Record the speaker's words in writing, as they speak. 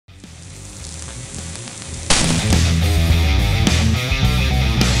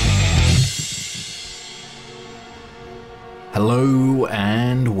Hello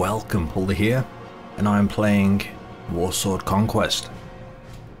and welcome, Pauleh here, and I'm playing Warsword Conquest.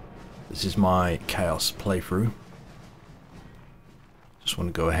 This is my Chaos playthrough. Just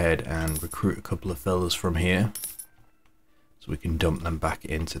want to go ahead and recruit a couple of fellas from here, so we can dump them back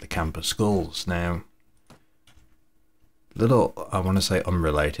into the camp of skulls. Now, I want to say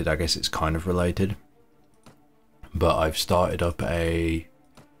unrelated, I guess it's kind of related, but I've started up I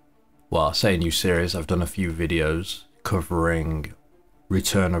say a new series. I've done a few videos covering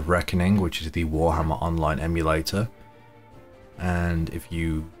Return of Reckoning, which is the Warhammer Online emulator, and if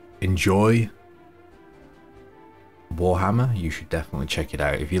you enjoy Warhammer, you should definitely check it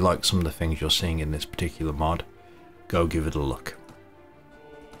out. If you like some of the things you're seeing in this particular mod, go give it a look.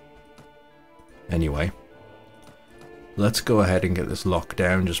 Anyway, let's go ahead and get this locked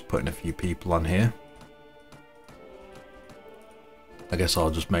down, just putting a few people on here. I guess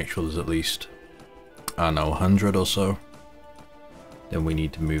I'll just make sure there's at least, I don't know, 100 or so. Then we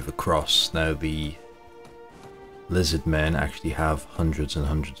need to move across. Now the lizard men actually have hundreds and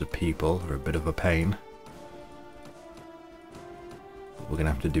hundreds of people. They're a bit of a pain. But we're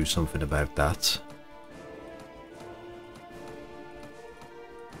gonna have to do something about that.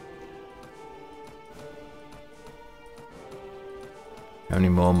 How many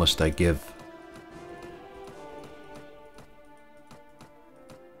more must I give?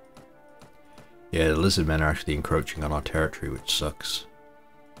 Yeah, the lizard men are actually encroaching on our territory, which sucks.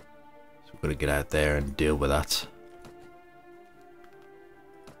 So we've got to get out there and deal with that.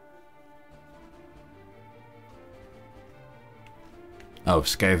 Oh,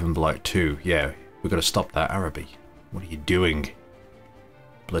 Skaven Blight 2. Yeah, we've got to stop that, Araby. What are you doing?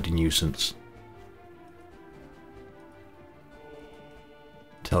 Bloody nuisance.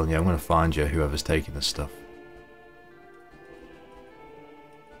 I'm telling you, I'm going to find you, whoever's taking this stuff.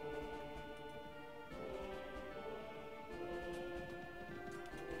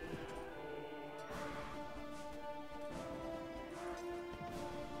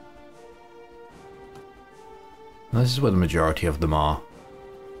 This is where the majority of them are.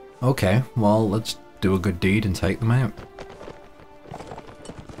 Okay, well, let's do a good deed and take them out.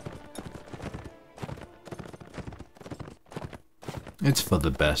 It's for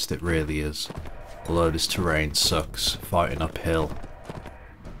the best, it really is. Although this terrain sucks, fighting uphill.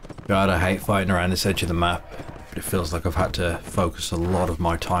 God, I hate fighting around this edge of the map, but it feels like I've had to focus a lot of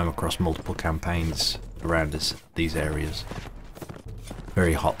my time across multiple campaigns around these areas.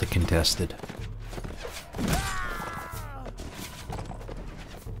 Very hotly contested.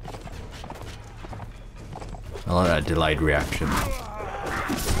 I like that delayed reaction.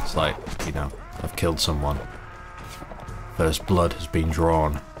 It's like, you know, I've killed someone. First blood has been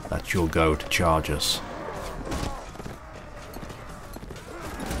drawn. That's your go to charge us.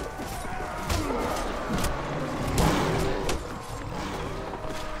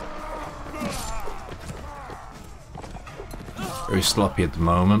 Very sloppy at the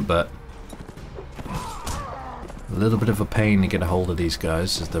moment, but a little bit of a pain to get a hold of these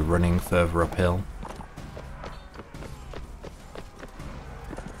guys as they're running further uphill.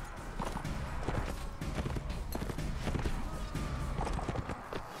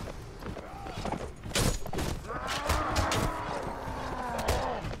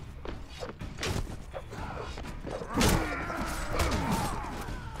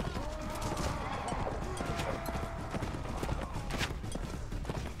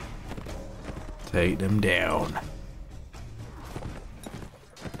 Take them down.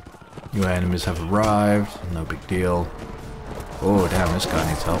 Your enemies have arrived. No big deal. Oh damn, this guy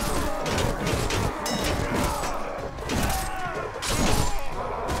needs help.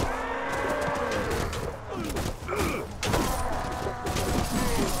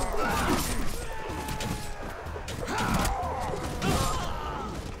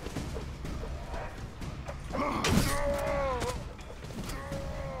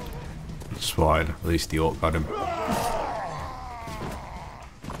 Fine. At least the orc got him.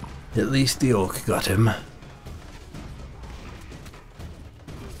 At least the orc got him. I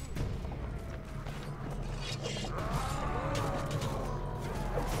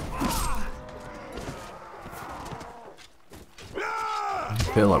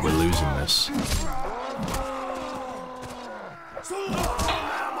feel like we're losing this.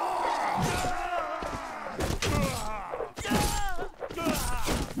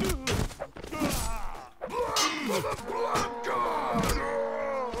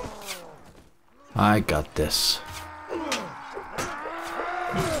 I got this.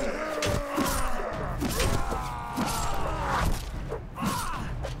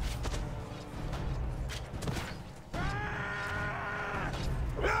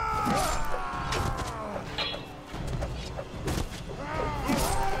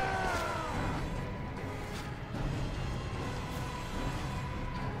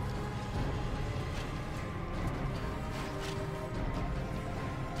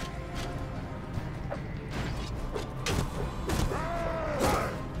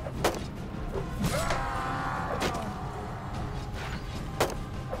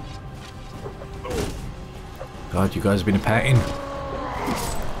 God, you guys have been a pain.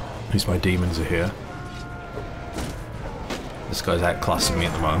 At least my demons are here. This guy's outclassing me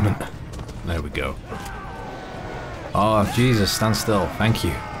at the moment. There we go. Oh, Jesus, stand still. Thank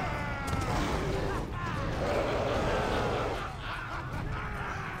you.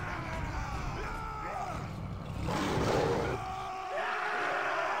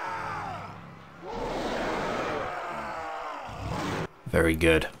 Very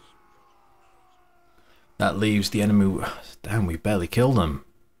good. That leaves the enemy... Damn, we barely killed them.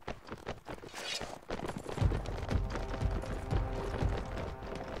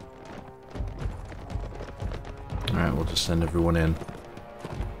 Alright, we'll just send everyone in.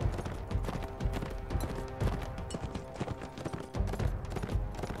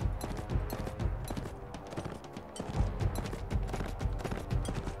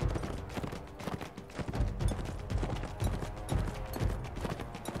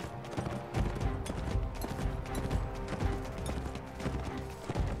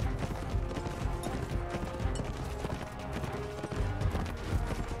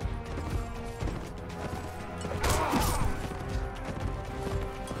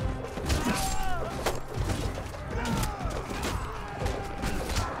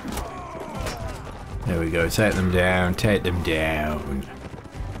 There we go, take them down, take them down.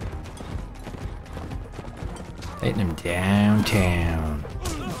 Take them downtown.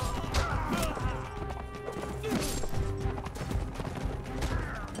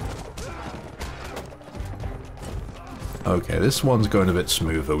 Okay, this one's going a bit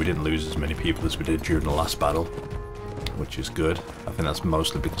smoother. We didn't lose as many people as we did during the last battle, which is good. I think that's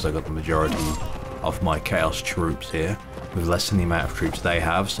mostly because I got the majority of my Chaos troops here, with less than the amount of troops they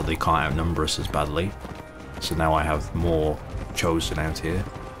have, so they can't outnumber us as badly. So now I have more chosen out here.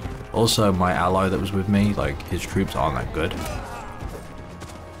 Also, my ally that was with me, like, his troops aren't that good.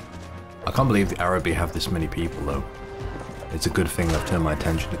 I can't believe the Arabi have this many people, though. It's a good thing I've turned my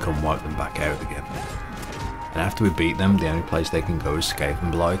attention to come wipe them back out again. And after we beat them, the only place they can go is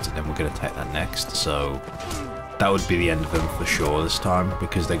Skaven Blight, and then we're going to take that next, so... That would be the end of them for sure this time,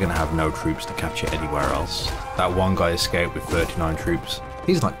 because they're going to have no troops to capture anywhere else. That one guy escaped with 39 troops.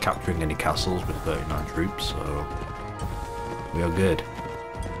 He's not capturing any castles with 39 troops, so... We are good.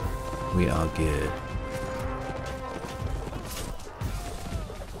 We are good.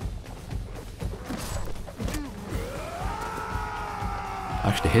 I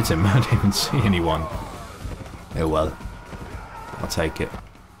actually hit him, I didn't even see anyone. Oh well. I'll take it.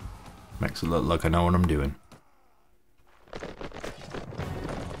 Makes it look like I know what I'm doing.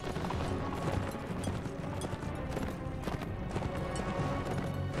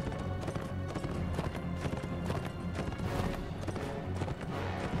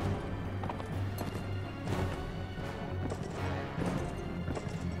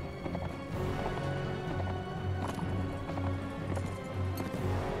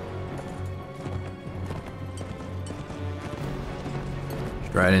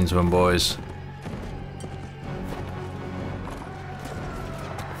 Right into them, boys.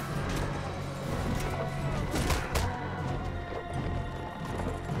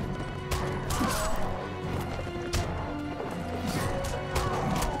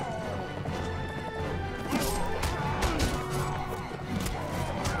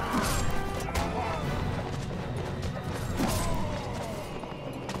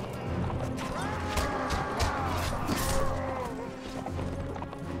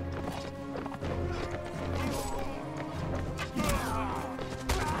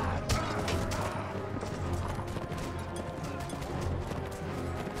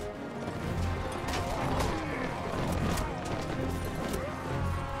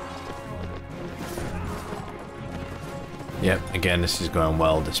 Yep, again, this is going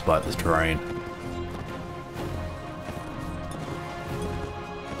well despite the terrain.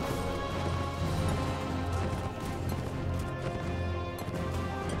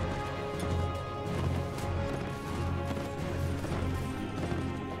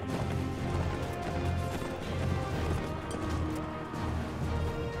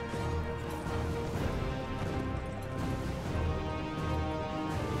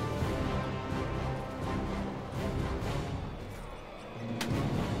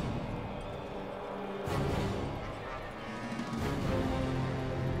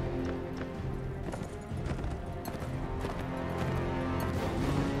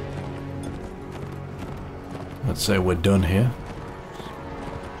 Let's say we're done here.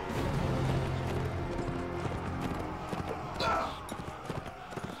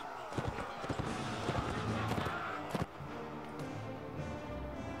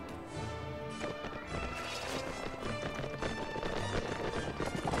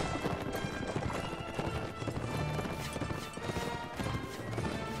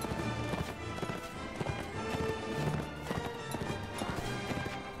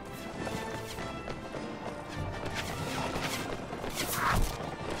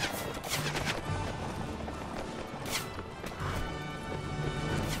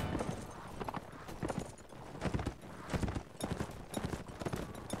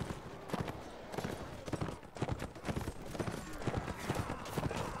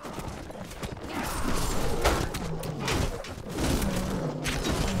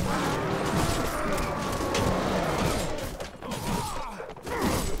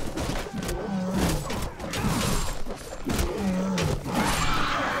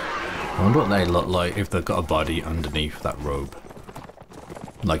 I wonder what they look like if they've got a body underneath that robe.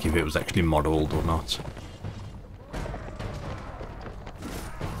 Like if it was actually modelled or not.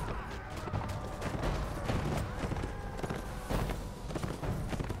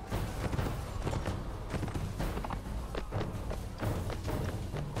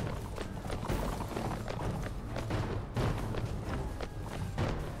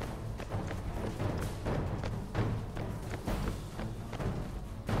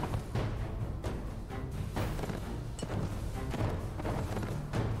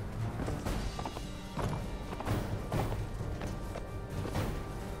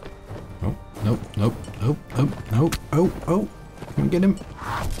 Nope, nope, nope, nope, nope, oh, oh, can we get him?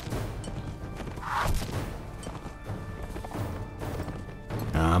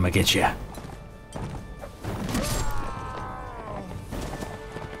 I'ma get you.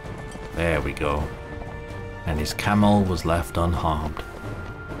 There we go. And his camel was left unharmed.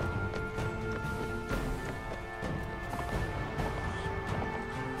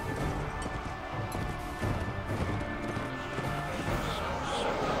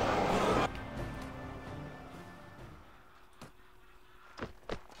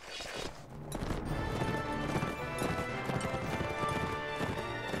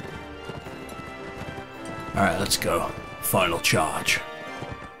 Alright, let's go. Final charge.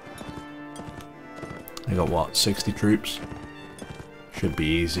 I got what, 60 troops? Should be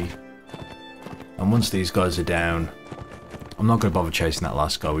easy. And once these guys are down, I'm not going to bother chasing that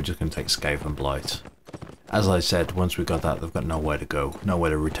last guy, we're just going to take Scathe and Blight. As I said, once we got that, they've got nowhere to go,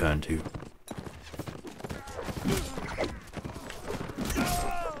 nowhere to return to.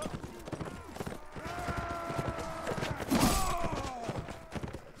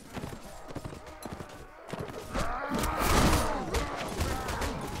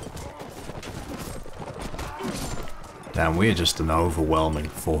 Damn, we're just an overwhelming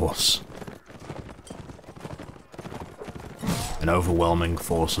force. An overwhelming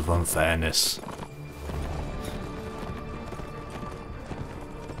force of unfairness.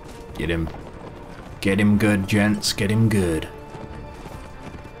 Get him. Get him good, gents. Get him good.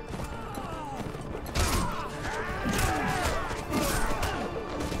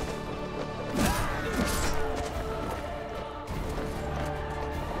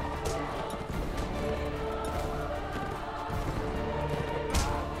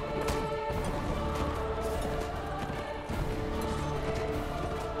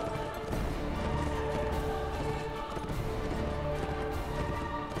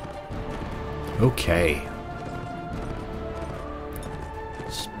 Okay.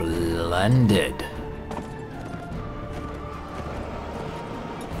 Splendid.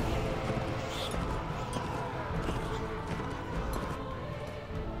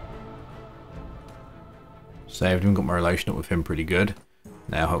 Saved him, got my relation up with him pretty good.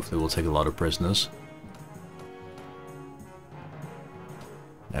 Now hopefully we'll take a lot of prisoners.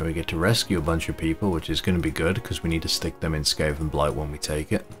 Now we get to rescue a bunch of people, which is going to be good because we need to stick them in Scathe and Blight when we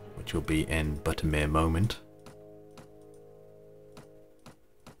take it, which will be in but a mere moment.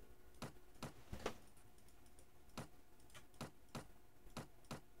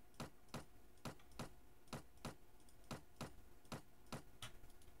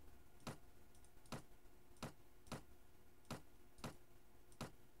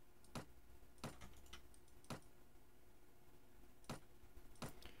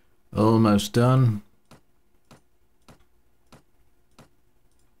 Almost done.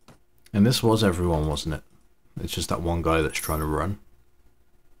 And this was everyone, wasn't it? It's just that one guy that's trying to run.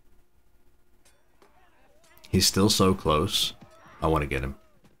 He's still so close. I want to get him.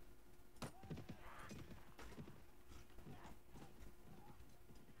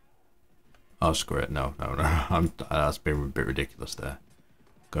 Oh, screw it. No, no, no. That's been a bit ridiculous there.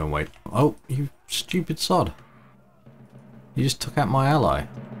 Go and wait. Oh, you stupid sod. You just took out my ally.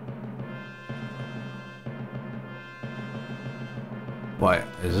 Wait,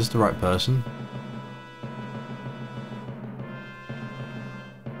 is this the right person?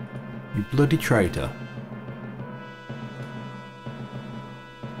 You bloody traitor.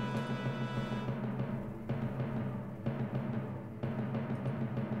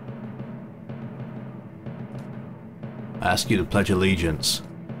 I ask you to pledge allegiance.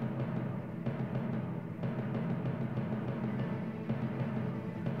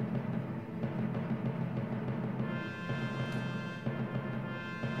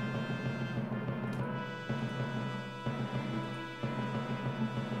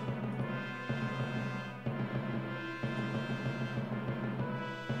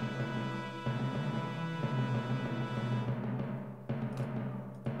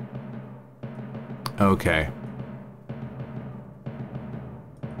 Okay.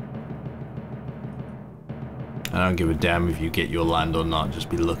 I don't give a damn if you get your land or not, just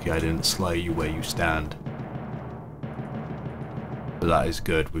be lucky I didn't slay you where you stand. But that is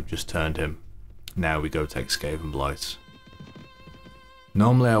good, we've just turned him. Now we go take Skaven Blight.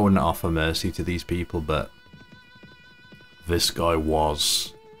 Normally I wouldn't offer mercy to these people, but this guy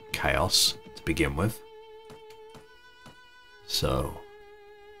was chaos to begin with. So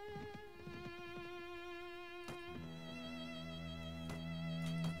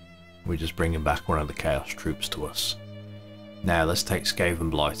we're just bringing back one of the chaos troops to us. Now let's take Skaven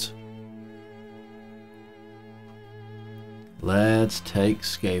Blight. Let's take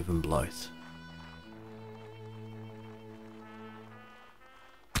Skaven Blight.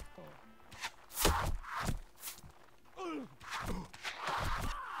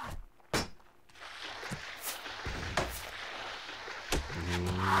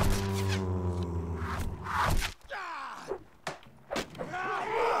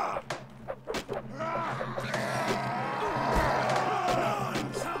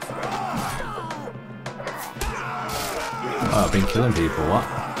 Oh, I've been killing people, what?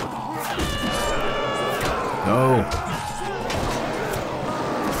 No!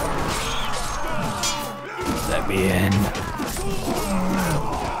 Let me in.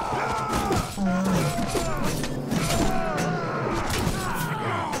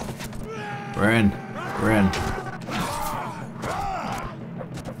 We're in. We're in.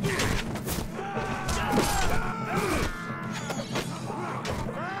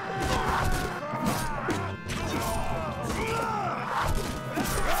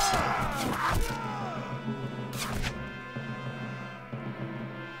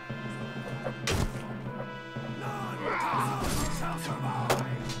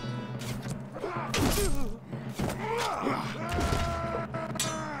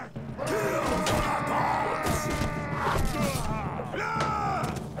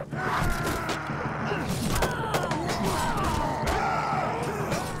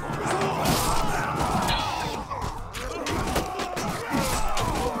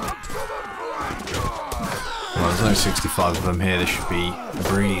 Well, there's only 65 of them here, this should be a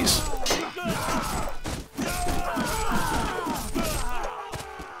breeze.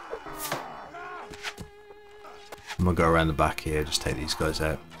 I'm gonna go around the back here, just take these guys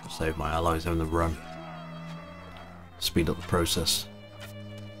out, save my allies having to run. Speed up the process.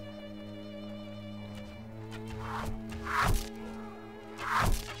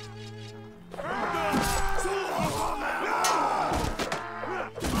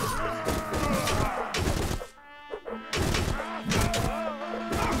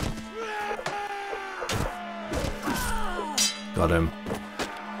 Got him.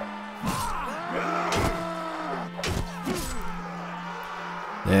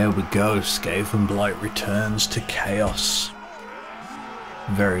 There we go, Skaven Blight returns to chaos.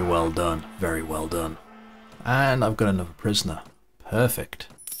 Very well done, very well done. And I've got another prisoner. Perfect.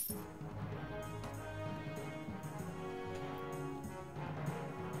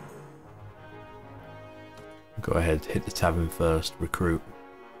 Go ahead, hit the tavern first, recruit.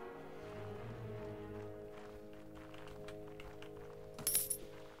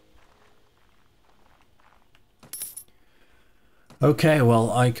 Okay,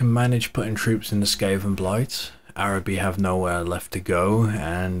 well, I can manage putting troops into Skaven Blight. Araby have nowhere left to go,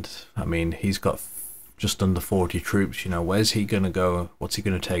 and I mean, he's got just under 40 troops. You know, where's he gonna go? What's he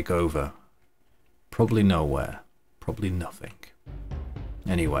gonna take over? Probably nowhere. Probably nothing.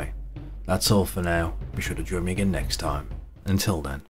 Anyway, that's all for now. Be sure to join me again next time. Until then.